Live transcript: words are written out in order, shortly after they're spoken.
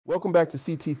Welcome back to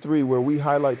CT3, where we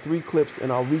highlight 3 clips and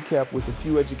I'll recap with a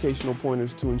few educational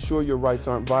pointers to ensure your rights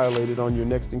aren't violated on your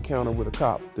next encounter with a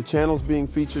cop. The channels being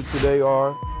featured today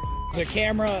are... The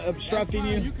camera obstructing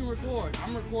you? You can record.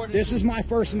 I'm recording. This is my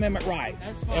First Amendment right.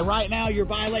 That's fine. And right now you're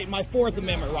violating my Fourth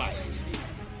Amendment right.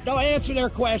 Don't answer their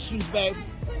questions, babe.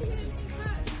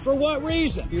 For what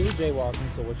reason? You were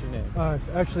jaywalking, so what's your name?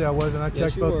 Actually, I wasn't. I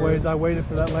checked both ways. I waited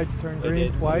for that light to turn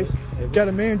green twice. Got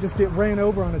a man just get ran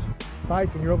over on his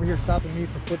bike, and you're over here stopping me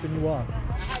for flipping you off.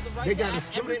 I have the right to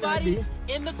ask everybody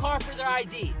in the car for their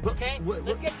ID, okay?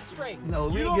 Let's get this straight. No,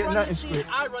 we you ain't don't get run nothing the scene, straight.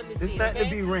 I run the scene, It's not okay? to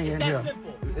be ringing, it's that yeah.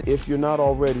 simple. If you're not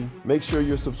already, make sure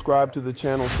you're subscribed to the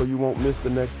channel so you won't miss the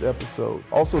next episode.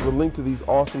 Also, the link to these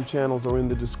awesome channels are in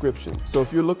the description. So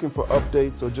if you're looking for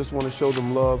updates or just want to show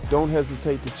them love, don't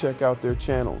hesitate to check out their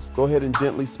channels. Go ahead and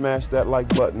gently smash that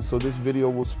like button so this video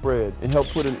will spread and help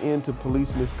put an end to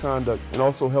police misconduct, and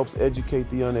also helps educate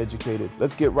the uneducated.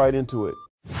 Let's get right into it.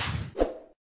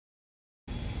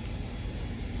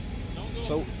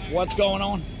 So what's going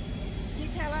on? You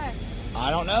tell us.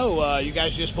 I don't know. You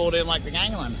guys just pulled in like the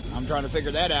gangland. I'm trying to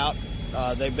figure that out.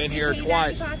 They've been here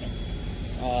twice.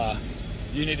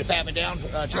 You need to pat me down,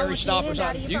 Terry stop or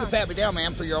something? You can pat me down,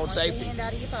 ma'am, for your own safety.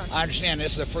 I understand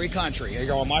this is a free country.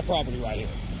 You're on my property right here.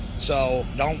 So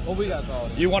don't. What we got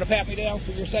called? You want to pat me down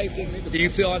for your safety? Do you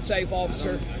feel unsafe,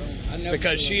 officer?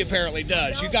 Because she apparently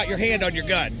does. You got your hand on your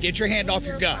gun. Get your hand off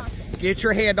your gun. Get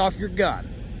your hand off your gun.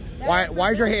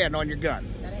 Why's your hand on your gun?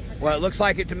 Well, it looks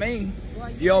like it to me.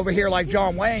 You over here like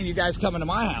John Wayne, you guys coming to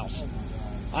my house.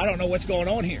 I don't know what's going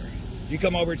on here. You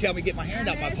come over and tell me get my hand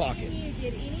out my pocket.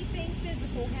 Did anything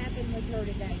physical happen with her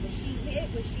today? Was she hit?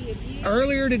 Was she abused?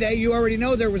 Earlier today, you already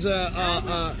know there was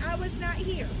I was not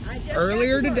here. I just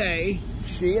earlier got to work. today,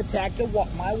 she attacked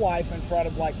my wife in front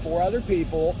of like 4 other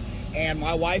people, and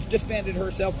my wife defended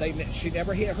herself. She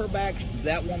never hit her back.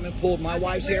 That woman pulled my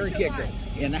wife's hair and kicked her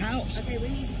in the house. Okay, we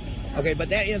need to speak to her. Okay, but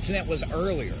that incident was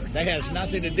earlier. That has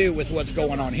nothing to do with what's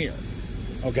going on here.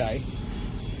 Okay?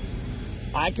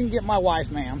 I can get my wife,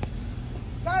 ma'am.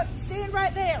 Go, stand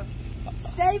right there.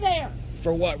 Stay there.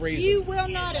 For what reason? You will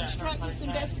not obstruct this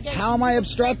investigation. How am I You will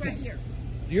stay obstructing? right here.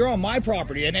 You're on my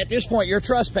property, and at this point, you're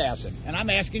trespassing, and I'm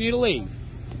asking you to leave.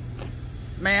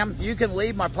 Ma'am, you can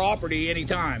leave my property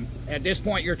anytime. At this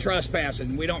point, you're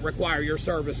trespassing. We don't require your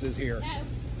services here. No,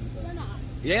 we're not.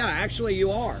 Yeah, actually,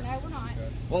 you are. No, we're not.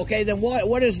 Okay, then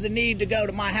what is the need to go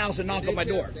to my house and knock on my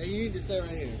door? You need to stay right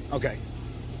here. Okay.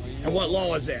 And what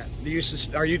law is that?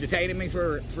 Are you detaining me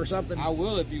for something? I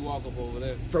will if you walk up over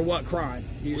there. For what crime?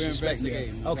 You We're suspect me?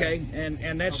 investigating. Okay,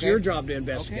 and that's Okay. your job to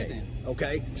investigate. Okay, then.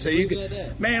 Okay, so Leave you it can, at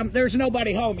that. ma'am. There's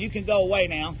nobody home. You can go away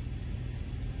now.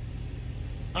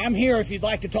 I'm here if you'd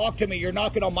like to talk to me. You're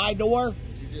knocking on my door.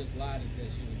 You just lied and said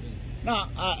she was in.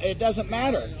 No, it doesn't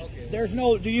matter. Okay. There's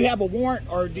no. Do you have a warrant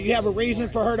or do you have a reason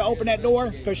for her to open that door?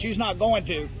 Because she's not going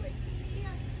to.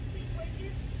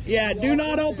 Yeah, do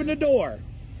not open the door.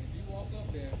 If you walk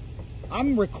up there.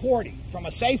 I'm recording from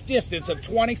a safe distance of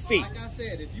 20 feet. Like I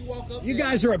said, if you walk up You there,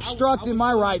 guys are I obstructing will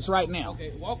my show you. rights right now.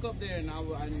 Okay, walk up there and I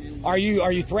will. Are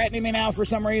you threatening me now for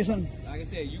some reason? Like I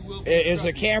said, you will. Be Is the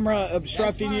obstructing. camera That's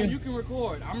obstructing fine. you? You can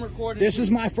record. I'm recording. This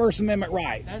is my First Amendment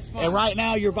right. That's fine. And right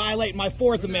now you're violating my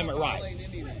Fourth You're not Amendment right. violating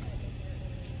anything.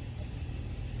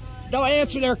 Don't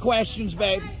answer their questions,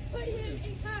 babe. Put him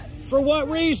in cuffs. For what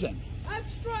reason?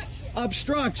 Obstruction.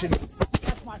 Obstruction.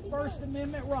 That's my First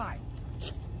Amendment right.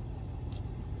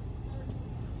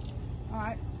 All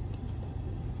right.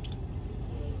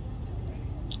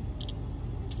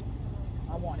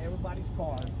 I want everybody's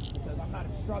card because I'm not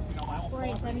obstructing on my own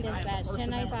property. 487 I have a dispatch, First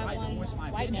Amendment right to 10951, voice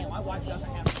my white opinion. male. My wife doesn't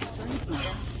have insurance.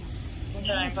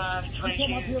 295,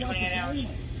 22, 28 hours.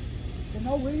 For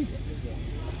no reason.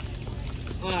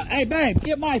 Hey, babe,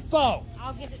 get my phone.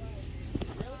 I'll get it.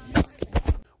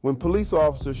 When police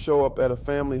officers show up at a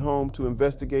family home to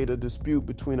investigate a dispute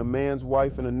between a man's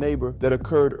wife and a neighbor that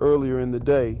occurred earlier in the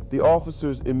day, the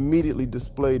officers immediately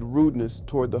displayed rudeness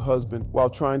toward the husband while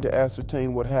trying to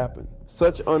ascertain what happened.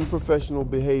 Such unprofessional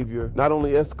behavior not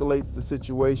only escalates the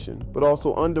situation, but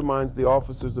also undermines the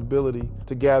officer's ability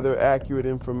to gather accurate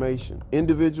information.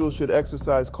 Individuals should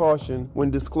exercise caution when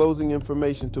disclosing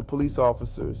information to police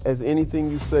officers, as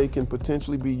anything you say can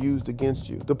potentially be used against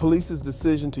you. The police's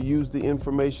decision to use the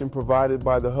information provided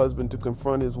by the husband to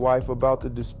confront his wife about the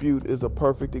dispute is a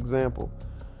perfect example.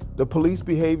 The police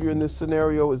behavior in this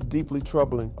scenario is deeply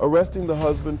troubling. Arresting the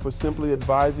husband for simply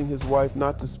advising his wife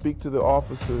not to speak to the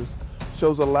officers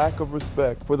shows a lack of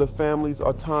respect for the family's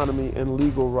autonomy and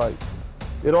legal rights.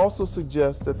 It also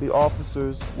suggests that the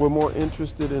officers were more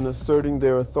interested in asserting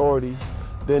their authority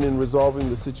than in resolving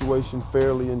the situation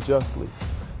fairly and justly.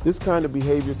 This kind of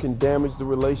behavior can damage the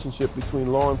relationship between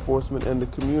law enforcement and the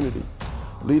community,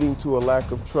 leading to a lack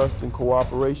of trust and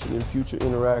cooperation in future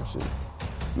interactions.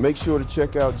 Make sure to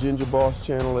check out Ginger Boss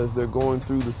channel as they're going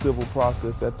through the civil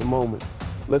process at the moment.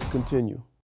 Let's continue.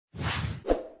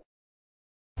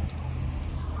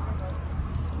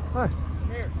 Hi.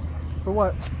 Here. For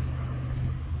what?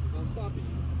 I'm stopping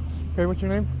you. Okay, what's your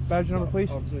name? Badge number,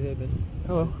 please. Officer Hibben.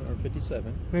 Hello. Or 57.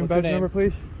 Name, What's badge your number,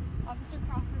 please. Officer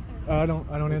Crawford. I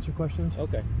don't answer questions.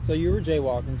 Okay. So you were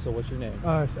jaywalking, so what's your name?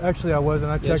 Actually, I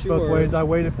wasn't. I checked both ways. I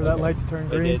waited for that light to turn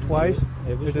green twice.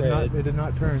 It was red. It did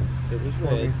not turn. It was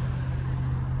red.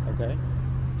 Okay.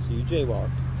 So you jaywalked.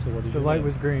 So what is your name? The light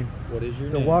was green. What is your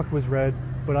name? The walk was red,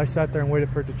 but I sat there and waited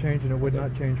for it to change, and it would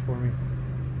not change for me.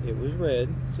 It was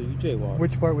red, so you jaywalked.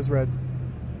 Which part was red?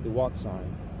 The walk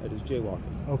sign. That is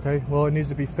jaywalking. Okay. Well, it needs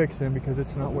to be fixed then because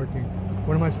it's not working.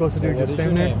 What am I supposed to do? Just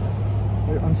stand there? Name?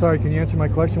 I'm sorry, can you answer my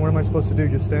question? What am I supposed to do?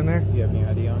 Just stand there? Do you have any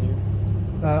ID on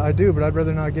you? I do, but I'd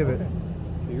rather not give it.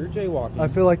 So you're jaywalking. I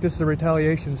feel like this is a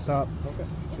retaliation stop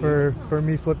for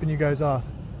me flipping you guys off.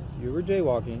 So you were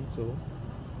jaywalking, so...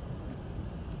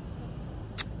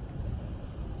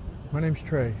 My name's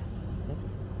Trey. Okay.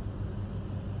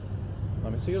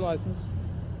 Let me see your license.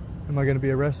 Am I going to be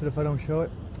arrested if I don't show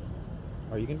it?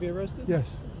 Are you going to be arrested? Yes.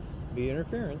 Be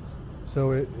interference.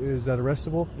 So is that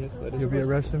arrestable? Yes, that is. You'll be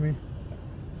arresting me?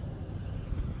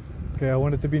 Okay, I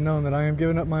want it to be known that I am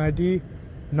giving up my ID,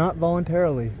 not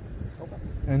voluntarily. Okay.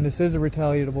 And this is a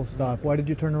retaliatable stop. Why did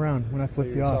you turn around when I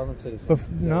flipped you off? Sovereign citizen.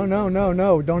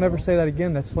 No. Don't ever say that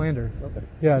again. That's slander. Okay.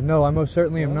 Yeah, no, I most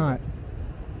certainly am not.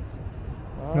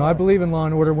 No, I believe in law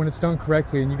and order when it's done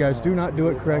correctly, and you guys do not do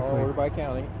it correctly. Order by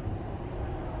county.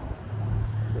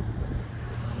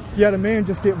 You had a man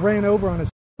just get ran over on his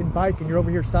bike, and you're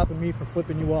over here stopping me for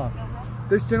flipping you off.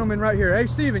 This gentleman right here. Hey,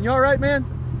 Steven, you all right, man?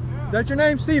 Is that your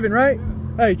name? Steven, right?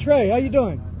 Hey, Trey, how you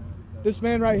doing? This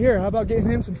man right here, how about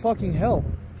getting him some fucking help?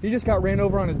 He just got ran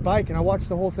over on his bike, and I watched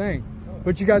the whole thing.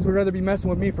 But you guys would rather be messing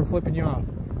with me for flipping you off.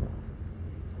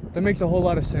 That makes a whole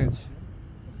lot of sense.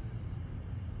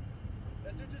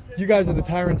 You guys are the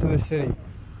tyrants of this city.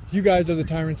 You guys are the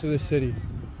tyrants of this city.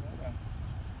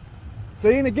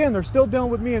 See, and again, they're still dealing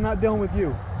with me and not dealing with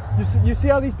you. You see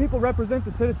how these people represent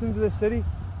the citizens of this city?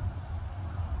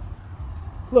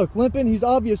 Look, limping, he's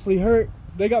obviously hurt.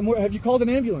 They got more. Have you called an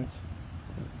ambulance?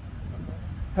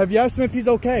 Have you asked him if he's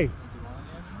okay?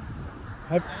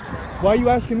 Why are you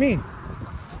asking me?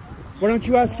 Why don't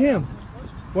you ask him?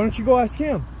 Why don't you go ask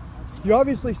him? You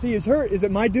obviously see he's hurt. Is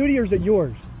it my duty or is it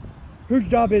yours? Whose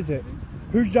job is it?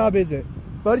 Whose job is it?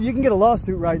 Buddy, you can get a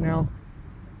lawsuit right now.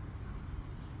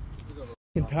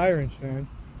 Fucking tyrants, man.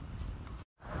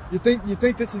 You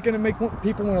think this is gonna make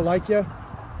people want to like you?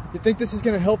 You think this is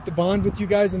gonna help the bond with you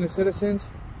guys and the citizens?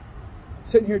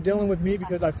 Sitting here dealing with me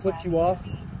because I flipped you off?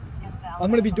 I'm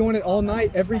gonna be doing it all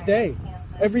night, every day.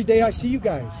 Every day I see you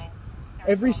guys.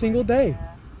 Every single day.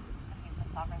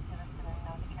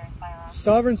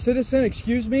 Sovereign citizen,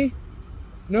 excuse me?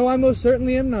 No, I most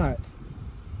certainly am not.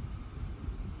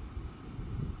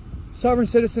 Sovereign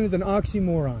citizen is an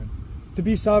oxymoron. To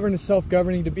be sovereign is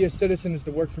self-governing. To be a citizen is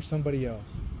to work for somebody else.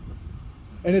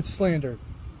 And it's slander.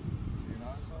 You're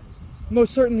not a sovereign citizen?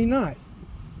 Most certainly not.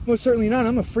 Most certainly not.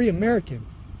 I'm a free American.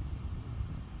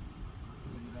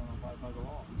 Then you don't abide by the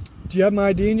law. Do you have my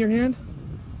ID in your hand?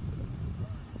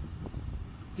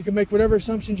 You can make whatever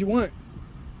assumptions you want.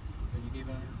 And you gave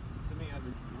it to me under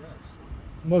duress.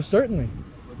 Most certainly.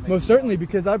 Most certainly,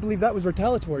 because I believe that was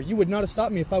retaliatory. You would not have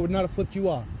stopped me if I would not have flipped you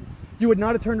off. You would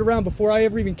not have turned around before I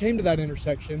ever even came to that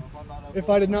intersection if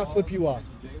I did not flip you off.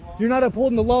 You're not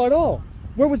upholding the law at all.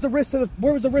 Where was the risk to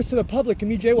the public and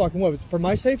me jaywalking? What was it, for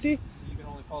my safety? So you can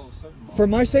only follow certain laws. For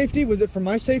my safety? Was it for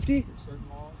my safety? Certain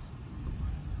laws.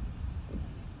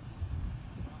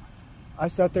 I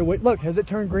sat there. Wait, look, has it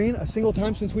turned green a single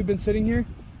time since we've been sitting here?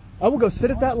 I will go sit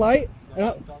at that light,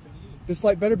 and this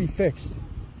light better be fixed,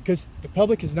 because the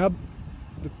public is now,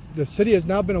 the city has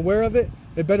now been aware of it.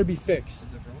 It better be fixed. Is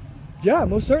it broken? Yeah,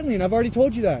 most certainly, and I've already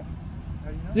told you that.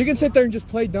 How do you know? You can sit there and just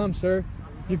play dumb, sir.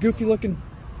 You goofy looking.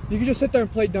 You can just sit there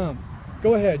and play dumb.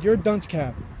 Go ahead. You're a dunce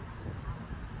cap.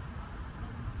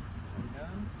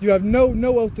 You have no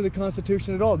oath to the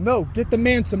Constitution at all. No, get the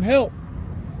man some help.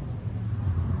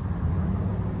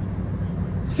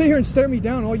 Sit here and stare me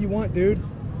down all you want, dude.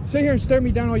 Sit here and stare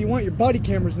me down all you want. Your body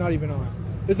camera's not even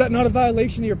on. Is that not a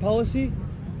violation of your policy?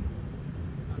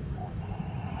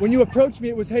 When you approached me,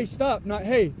 it was, hey, stop, not,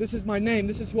 hey, this is my name,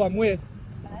 this is who I'm with.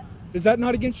 Is that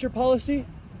not against your policy?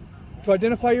 To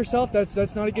identify yourself, that's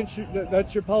not against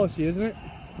that's your policy, isn't it?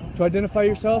 To identify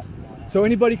yourself? So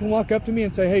anybody can walk up to me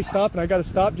and say, hey, stop, and I gotta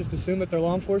stop, just assume that they're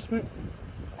law enforcement?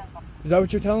 Is that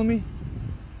what you're telling me?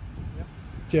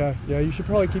 Yeah, you should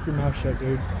probably keep your mouth shut,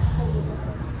 dude.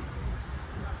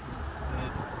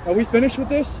 Are we finished with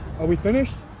this? Are we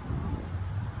finished?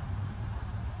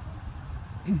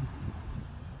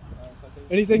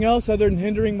 Anything else other than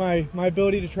hindering my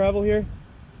ability to travel here?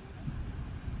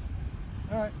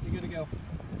 All right, you're good to go.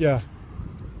 Yeah.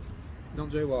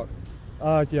 Don't jaywalk.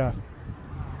 Yeah.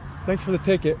 Thanks for the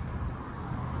ticket.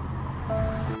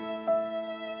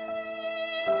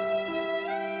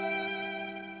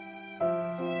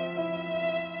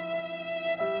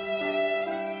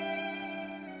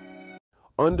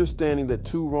 Understanding that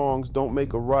two wrongs don't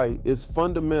make a right is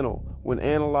fundamental when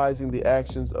analyzing the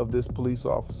actions of this police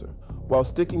officer. While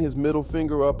sticking his middle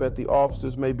finger up at the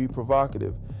officers may be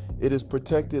provocative, it is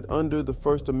protected under the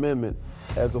First Amendment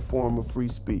as a form of free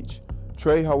speech.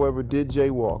 Trey, however, did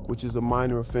jaywalk, which is a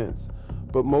minor offense,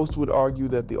 but most would argue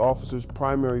that the officer's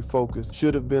primary focus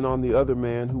should have been on the other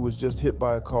man who was just hit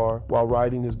by a car while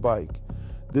riding his bike.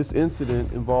 This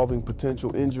incident involving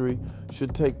potential injury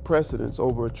should take precedence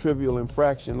over a trivial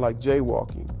infraction like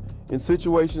jaywalking. In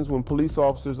situations when police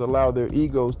officers allow their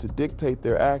egos to dictate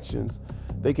their actions,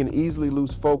 they can easily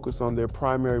lose focus on their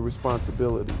primary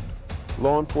responsibilities.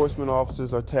 Law enforcement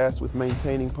officers are tasked with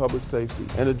maintaining public safety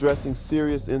and addressing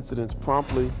serious incidents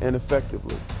promptly and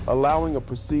effectively. Allowing a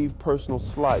perceived personal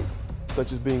slight,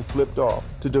 such as being flipped off,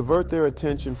 to divert their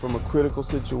attention from a critical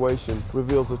situation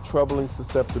reveals a troubling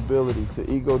susceptibility to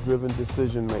ego-driven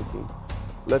decision-making.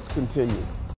 Let's continue.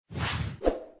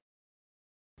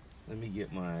 Let me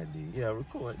get my ID. Yeah,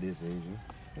 record this, Adrian.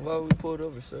 Why we pulled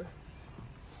over, sir?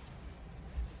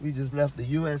 We just left the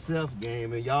USF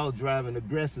game and y'all driving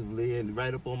aggressively and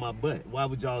right up on my butt. Why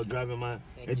would y'all driving my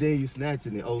then you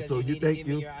snatching it? Because so you think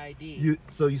your ID. you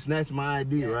snatched my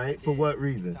ID, Yes, right? For what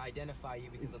reason? To identify you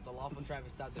because it's a lawful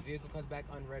traffic stop. The vehicle comes back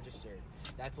unregistered.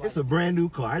 That's why It's a brand new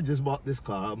car. I just bought this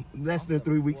car less than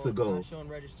 3 weeks ago. It's not showing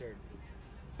registered.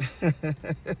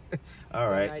 All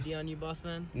right. An ID on you, boss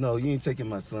man? No, you ain't taking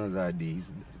my son's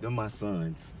IDs. They're my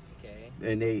sons. Okay.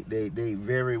 And they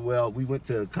very well. We went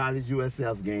to a college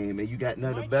USF game, and you got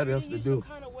nothing better else to do. Some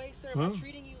kind of way, sir? Am I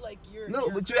treating you like you're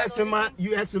But you asking my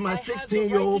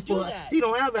 16-year-old for he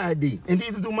don't have ID, and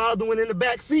neither do my other one in the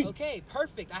back seat. Okay,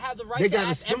 perfect. I have the right They to got a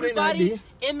ask student everybody ID.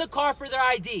 in the car for their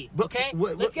ID. But Okay,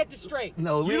 what- let's get this straight.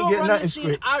 No, we you ain't don't getting run nothing the scene.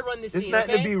 straight. I run the scene. It's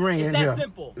nothing okay? to be ran It's that here.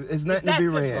 simple. It's nothing to that be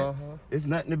simple. ran. It's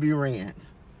nothing to be ran.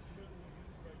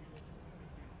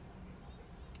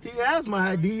 He has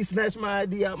my ID. He snatched my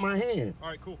ID out my hand. All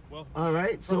right, cool. Well. All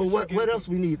right. So what else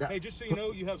we need? Hey, just so you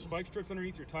know, you have spike strips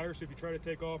underneath your tires. So if you try to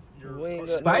take off your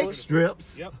spike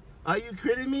strips. Yep. Are you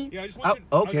kidding me? Yeah, I just want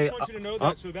you to know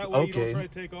that, so that way you don't try to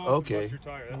take off and bust your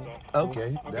tire. That's all.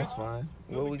 Okay, that's fine.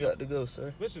 Where we got to go,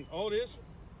 sir? Listen, all it is,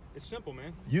 it's simple,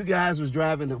 man. You guys was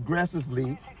driving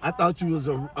aggressively. I thought you was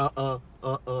a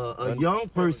young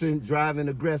person driving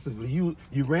aggressively. You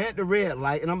ran the red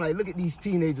light, and I'm like, look at these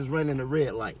teenagers running the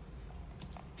red light.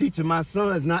 Teaching my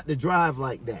sons not to drive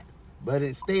like that. But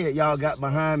instead, y'all got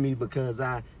behind me because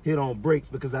I hit on brakes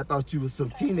because I thought you was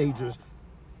some teenagers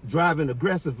driving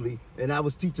aggressively, and I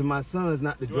was teaching my sons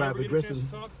not to drive aggressively.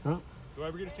 Huh? Do I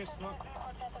ever get a chance to talk?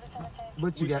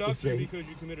 What you got to say? Because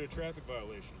you committed a traffic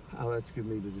violation. How much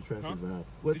committed a traffic violation?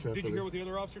 What traffic? Did you hear what the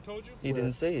other officer told you? He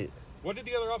didn't say it. What did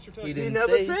the other officer tell you? He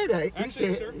never said that.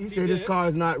 Actually, He said his car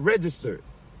is not registered.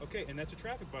 Okay, and that's a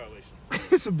traffic violation.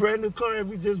 It's a brand new car and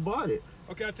we just bought it.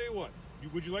 Okay, I'll tell you what.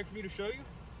 Would you like for me to show you?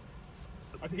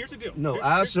 Here's the deal. No,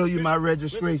 I'll show you my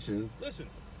registration. Listen.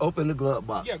 Open the glove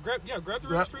box. Yeah, grab the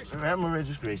registration. Grab my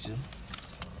registration.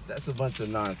 That's a bunch of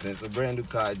nonsense. A brand new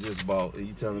car I just bought, and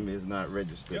you telling me it's not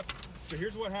registered. Yep. So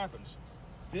here's what happens.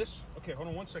 Okay, hold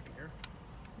on 1 second here.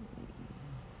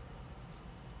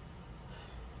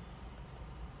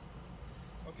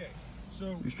 Okay,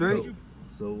 so... You straight?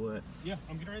 So what? Yeah,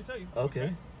 I'm getting ready to tell you.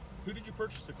 Okay. Who did you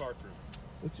purchase the car through?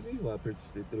 What you mean who I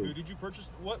purchased it through? Who did you purchase?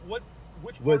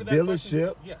 Which what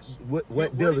dealership? Yes.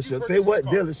 What dealership? Say what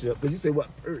dealership? Because you say what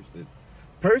person.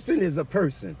 Person is a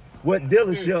person. What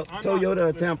dealership? Toyota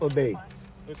or Tampa Bay?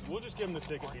 Listen, we'll just give him the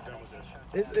ticket and be done with this.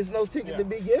 It's no ticket to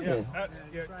be given.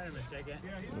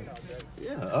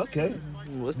 Yeah, okay.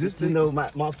 Just to know,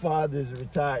 my father's a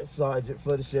retired sergeant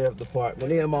for the sheriff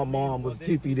department, and my mom was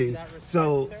TPD.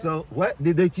 So what?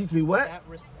 Did they teach me what?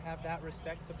 Have that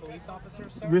respect to police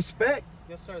officers, sir? Respect?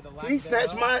 Yes, sir. He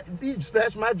snatched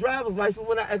my driver's license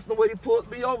when I asked him what he pulled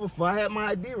me over for. I had my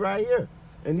ID right here.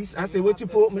 And I said, what you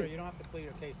pulled me? Sir, you don't have to plead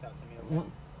your case out to me, okay?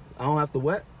 I don't have to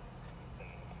what?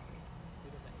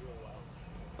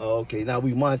 Okay, now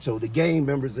we macho. The gang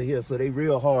members are here, so they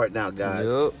real hard now, guys.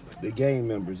 Yep. The gang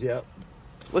members, yep.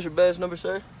 What's your badge number,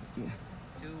 sir?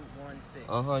 212.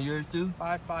 776. Yours too?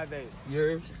 558.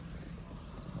 Yours?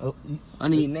 Oh, I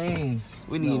need names.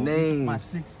 We need names. My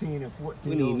 16 and 14.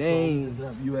 We need names.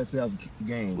 USF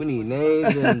game. We need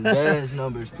names and badge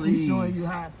numbers, please. He's showing you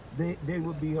how they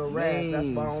would be harassed. That's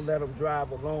why I don't let them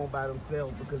drive alone by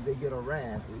themselves, because they get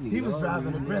harassed. He was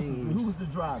driving aggressively. Who was the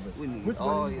driver? Which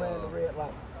one you ran the red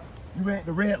light? You ran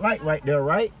the red light right there,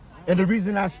 right? And the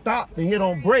reason I stopped and hit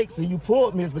on brakes and you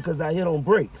pulled me is because I hit on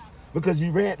brakes. Because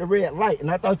you ran the red light, and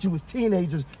I thought you was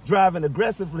teenagers driving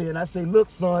aggressively, and I say, look,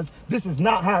 sons, this is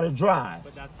not how to drive.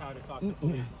 But that's how to talk to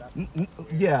police.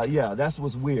 Yeah, that's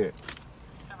what's weird.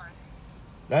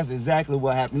 That's exactly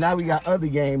what happened. Now we got other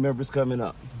gang members coming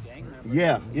up. Gang members?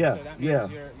 Yeah.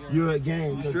 So You're a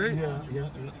gang. Straight? Yeah.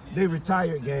 They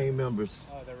retired gang members.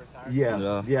 Oh, they're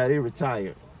retired? Yeah, they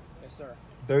retired. Yes, sir.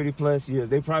 30 plus years.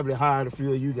 They probably hired a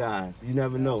few of you guys. You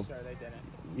never know. No, sir, they didn't.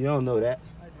 You don't know that.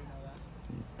 I do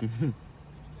know that.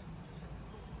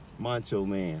 Macho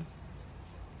man.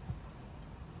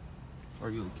 Are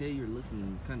you okay? You're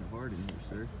looking kind of hard in here,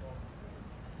 sir.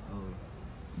 Oh.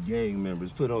 Gang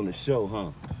members put on the show,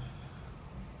 huh?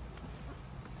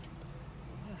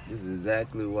 This is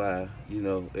exactly why, you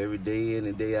know, every day in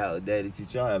and day out, Daddy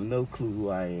teach y'all have no clue who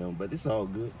I am, but it's all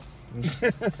good.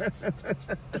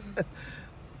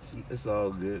 It's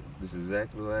all good. This is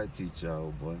exactly what I teach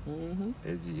y'all, boy.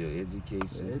 Your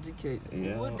education. Education.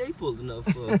 Yeah. What they pulling up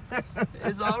for?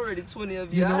 It's already 20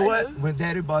 of you. You know what? When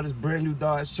Daddy bought his brand new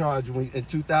Dodge Charger in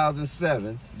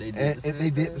 2007, they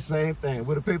did the same thing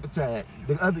with a paper tag.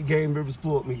 The other gang members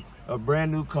pulled me a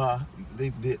brand new car. They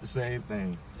did the same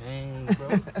thing. Dang, bro.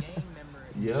 Gang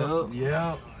member.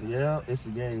 Yeah. It's a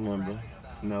gang member.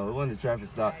 No, it wasn't a traffic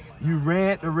stop. You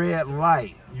ran the red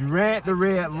light. You ran the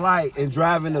red light and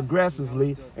driving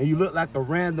aggressively, and you look like a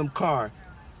random car.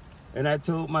 And I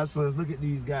told my sons, look at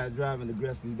these guys driving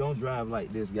aggressively. Don't drive like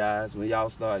this, guys, when y'all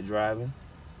start driving.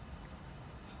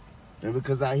 And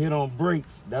because I hit on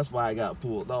brakes, that's why I got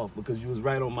pulled off, because you was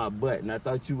right on my butt, and I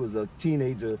thought you was a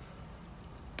teenager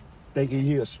thinking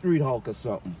you're a street hawk or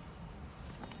something.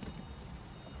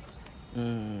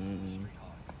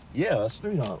 Yeah, a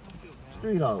street hawk.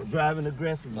 Street hawk, driving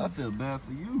aggressively. I feel bad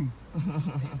for you.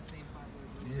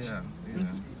 I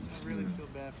really feel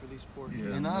bad for these poor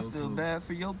kids. And I feel bad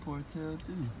for your poor tail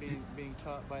too. Being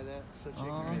taught by that such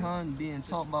ignorance. And being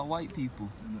taught by white people.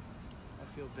 I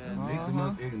feel bad. A victim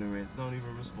of ignorance. Don't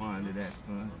even respond to that,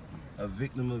 son. A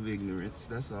victim of ignorance.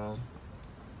 That's all.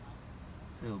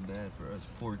 Feel bad for us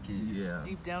poor kids. Yeah.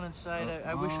 Deep down inside,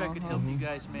 I wish I could help you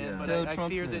guys, man. But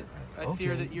I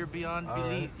fear that you're beyond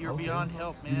belief. You're beyond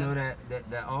help, man. You know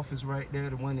that office right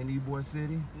there, the one in Ybor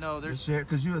City? No, there's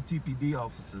because you're a TPD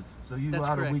officer, so you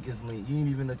are the weakest link. You ain't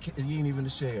even the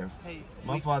sheriff. Hey,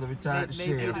 my father retired the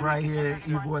sheriff right here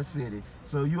in Ybor City,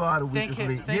 so you are the weakest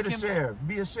link. Be the sheriff.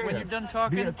 Be a sheriff. When you're done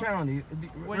talking, be a county.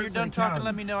 When you're done talking,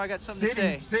 let me know. I got something to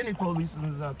say. City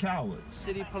policemen are cowards.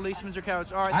 City policemen are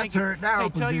cowards. All right, I turned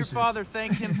down Hey, tell your father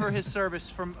thank him for his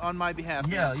service on my behalf.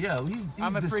 Yeah,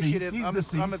 I'm appreciative.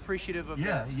 Deceased. I'm appreciative of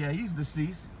that. Yeah, he's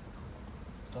deceased.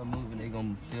 Stop moving, they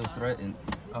gonna feel threatened.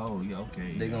 Oh, yeah,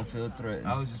 okay. They gonna feel threatened.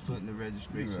 I was just putting the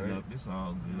registration up. It's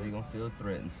all good. They gonna feel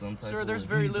threatened. Sir, there's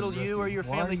very little you or your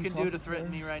family can do to threaten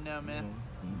me right now, man.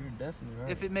 You're definitely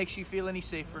right. If it makes you feel any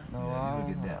safer. No,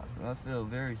 I feel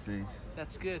very safe.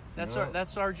 That's good.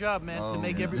 That's our job, man, to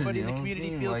make everybody in the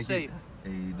community feel safe.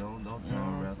 Hey, don't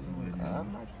tongue wrestle with him.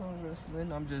 I'm not tongue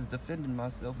wrestling. I'm just defending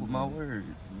myself with my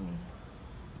words.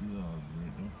 You all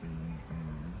good. Don't say anything.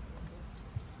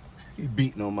 He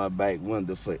beating on my back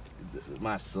window for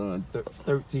my son,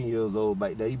 13 years old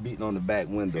back there. He beating on the back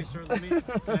window. Okay, sir,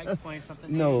 can I explain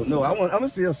something? No, I'm gonna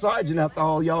see a sergeant after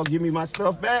all y'all give me my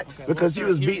stuff back, because he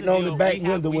was beating on the back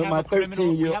window with my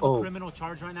 13-year-old. We have a criminal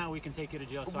charge right now. We can take you to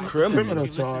jail. So criminal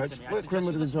charge? What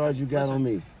criminal charge you got on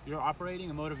me? You're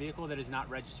operating a motor vehicle that is not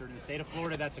registered in the state of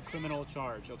Florida. That's a criminal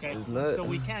charge, okay? So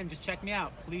we can just check me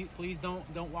out. Please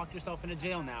don't walk yourself into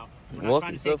jail now. We're not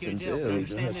trying to take you to jail.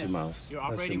 Understand this? You're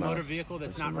operating a motor vehicle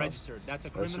that's not registered. That's a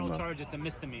criminal charge. It's a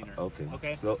misdemeanor.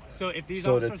 Okay. So if these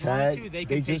officers want to, they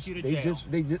can take you to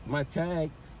jail. My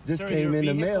tag just came in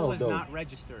the mail, though. Your vehicle is not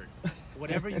registered.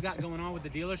 Whatever you got going on with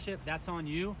the dealership, that's on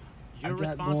you. You're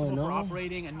responsible for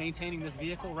operating and maintaining this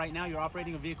vehicle. Right now, you're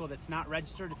operating a vehicle that's not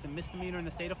registered. It's a misdemeanor in the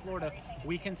state of Florida.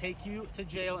 We can take you to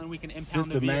jail and we can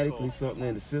impound the vehicle. Systematically something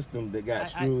in the system that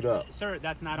got screwed up. Sir,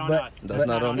 that's not on us. That's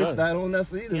not on us. It's not on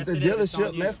us either. Yes, the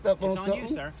dealership messed up on something. It's on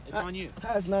you, sir. It's on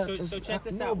you. So check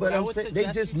this out. No, but I'm saying they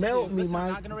just mailed me my.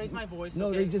 I'm not going to raise my voice.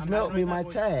 No, they just mailed me my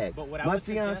tag. My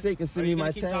fiance can send me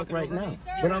my tag right now.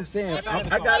 But I'm saying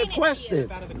I got a question.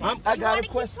 I got a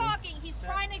question. He's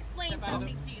trying to explain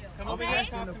something to you. Come over here and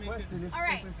asking talk a to me. question. If, All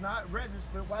right. if it's not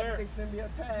registered, why Sir. did they send me a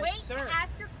tag? Wait Sir. to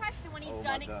ask your question when he's Oh,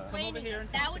 done my God. Come over explaining here it. and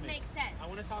talk That to would me. make sense. I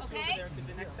want to talk to you over Okay? there because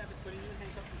the next step is putting you in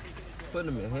handcuffs and taking you to jail. Put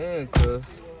him in handcuffs.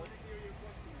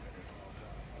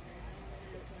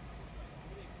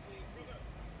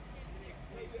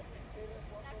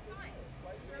 That's fine.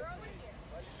 You're over here.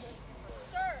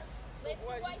 Sir, listen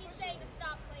to what he's saying and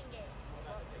stop playing games.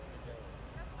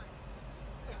 That's fine.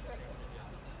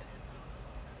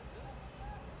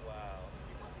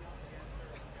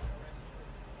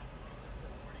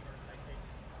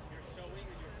 You're showing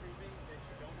and you're proving that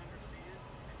you don't understand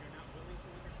and you're not willing to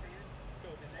understand. So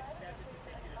the next step is to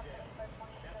take you to jail. That's what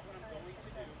I'm going to do.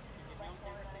 You get me on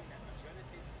camera saying that. I'm going to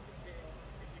take you to jail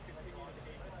if you continue to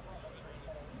behave this way.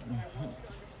 What I want you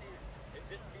to understand is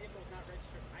this vehicle is not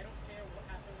registered. I don't care what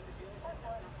happened with the dealership.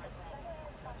 That's not my problem.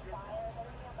 That's your problem.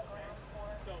 Okay?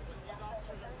 So what these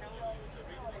officers are telling you is the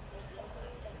reason they pulled you over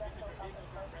is because your vehicle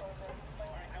is not registered.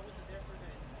 All right, I wasn't there for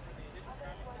the initial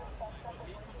traffic stop, but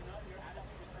me coming up, your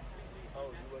attitude is completely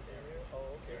unnecessary. You wasn't here?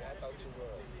 Oh, okay. I thought you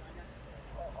was.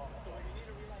 So what you need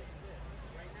to realize is this.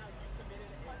 Right now, you committed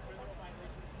a criminal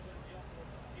violation that you go to jail for.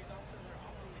 These officers are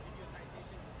offering to give you a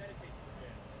citation instead of taking you to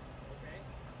jail. Okay?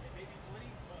 It may be funny,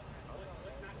 but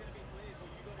what's not going to be funny is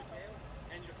when you go to jail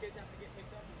and your kids have to get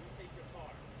picked up and you take your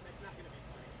car. That's not going to be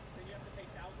funny. Then you have to pay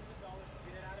thousands of dollars to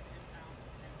get it out of impound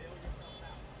and bail yourself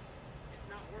out. It's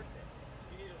not worth it.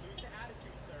 You need to lose the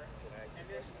attitude, sir. And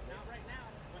then, not right now,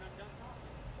 when I'm done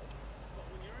talking. But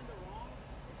when you're in the wrong,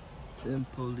 10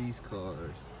 police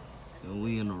cars. And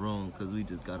we in the wrong because we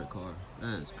just got a car.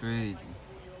 That's crazy.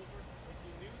 if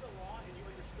you knew the law and you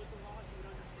understood the law, you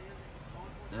would understand that law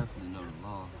enforcement Definitely know the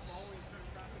laws. following certain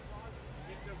traffic laws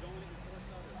if they're going to enforce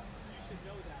others. You should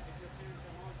know that if your parents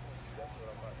are law enforcement. That's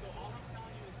what I'm about to So say. all I'm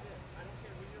telling you is this. I don't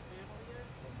care who your family is.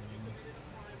 You committed a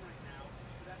crime right now,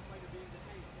 so that's why you're being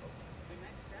detained. The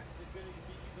next step is going to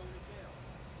be you going to jail.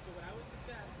 So what I would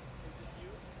suggest is that you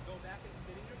go back and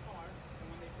sit in your car, and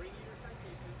when they bring you your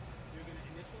citations, you're going to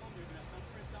initial them, you're going to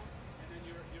thumbprint them, and then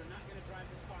you're not going to drive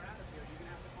this car out of here. You're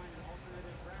going to have to find an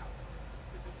alternative route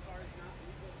because this car is not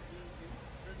legal to be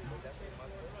driven out of the state of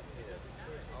Florida. It doesn't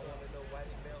matter. I want to know why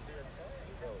they mailed me a tag,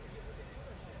 though.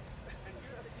 And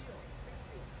here's the deal.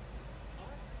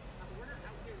 Us, we're not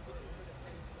out here looking for the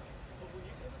petty stuff. But when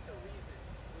you give us a reason,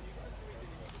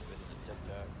 The tip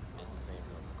jar is the same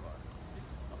on the car.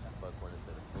 But when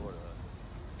instead of Florida,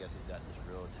 I guess he's got this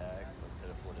real tag, but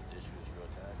instead of Florida's issue this real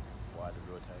tag, why the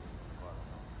real tag is on the car? I don't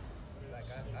know. Like,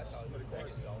 I thought it was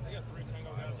They got 3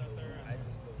 Tango guys out there. I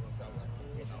just know once I was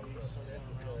pulled, I was upset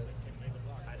because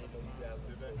I didn't know you guys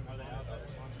were supposed to be out there.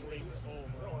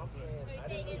 No, I'm saying I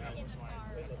didn't know you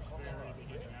was in the car.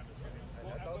 And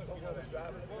I thought someone was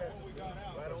driving aggressively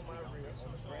right on my rear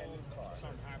on a brand new car.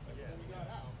 Something happened. Yeah. We got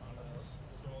out.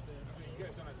 So, you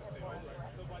guys don't have to say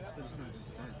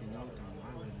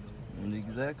And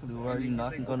exactly why are you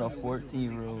knocking on a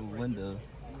 14-year-old window?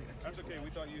 That's okay. We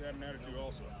thought you had an attitude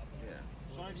also. Yeah.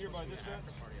 Signed here by this set.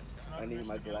 I need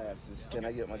my glasses. Can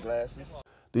I get my glasses?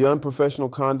 The unprofessional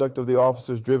conduct of the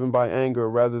officers driven by anger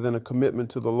rather than a commitment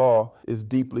to the law is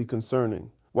deeply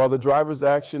concerning. While the driver's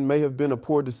action may have been a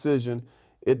poor decision,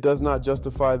 it does not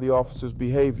justify the officer's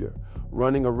behavior.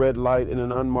 Running a red light in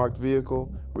an unmarked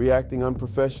vehicle, reacting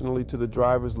unprofessionally to the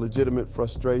driver's legitimate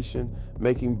frustration,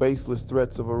 making baseless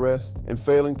threats of arrest, and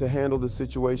failing to handle the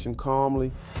situation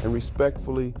calmly and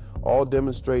respectfully all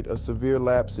demonstrate a severe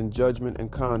lapse in judgment and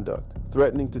conduct.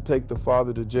 Threatening to take the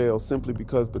father to jail simply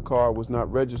because the car was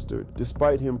not registered,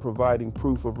 despite him providing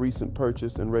proof of recent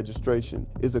purchase and registration,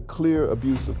 is a clear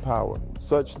abuse of power.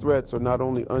 Such threats are not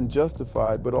only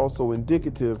unjustified, but also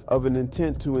indicative of an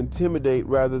intent to intimidate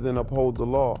rather than uphold the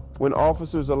law. When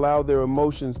officers allow their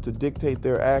emotions to dictate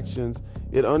their actions,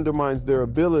 it undermines their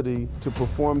ability to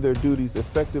perform their duties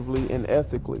effectively and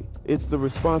ethically. It's the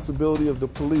responsibility of the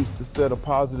police to set a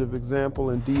positive example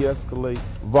and de-escalate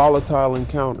volatile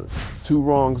encounters. 2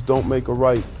 wrongs don't make a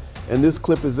right, and this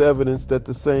clip is evidence that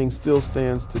the saying still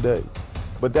stands today.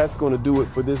 But that's going to do it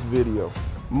for this video.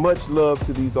 Much love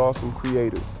to these awesome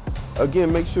creators.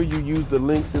 Again, make sure you use the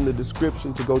links in the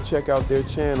description to go check out their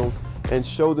channels and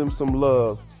show them some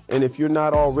love. And if you're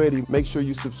not already, make sure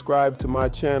you subscribe to my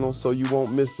channel so you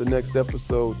won't miss the next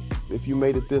episode. If you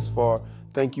made it this far,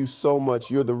 thank you so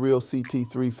much. You're the real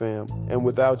CT3 fam. And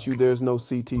without you, there's no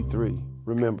CT3.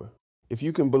 Remember, if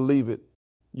you can believe it,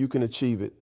 you can achieve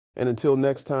it. And until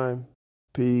next time,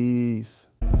 peace.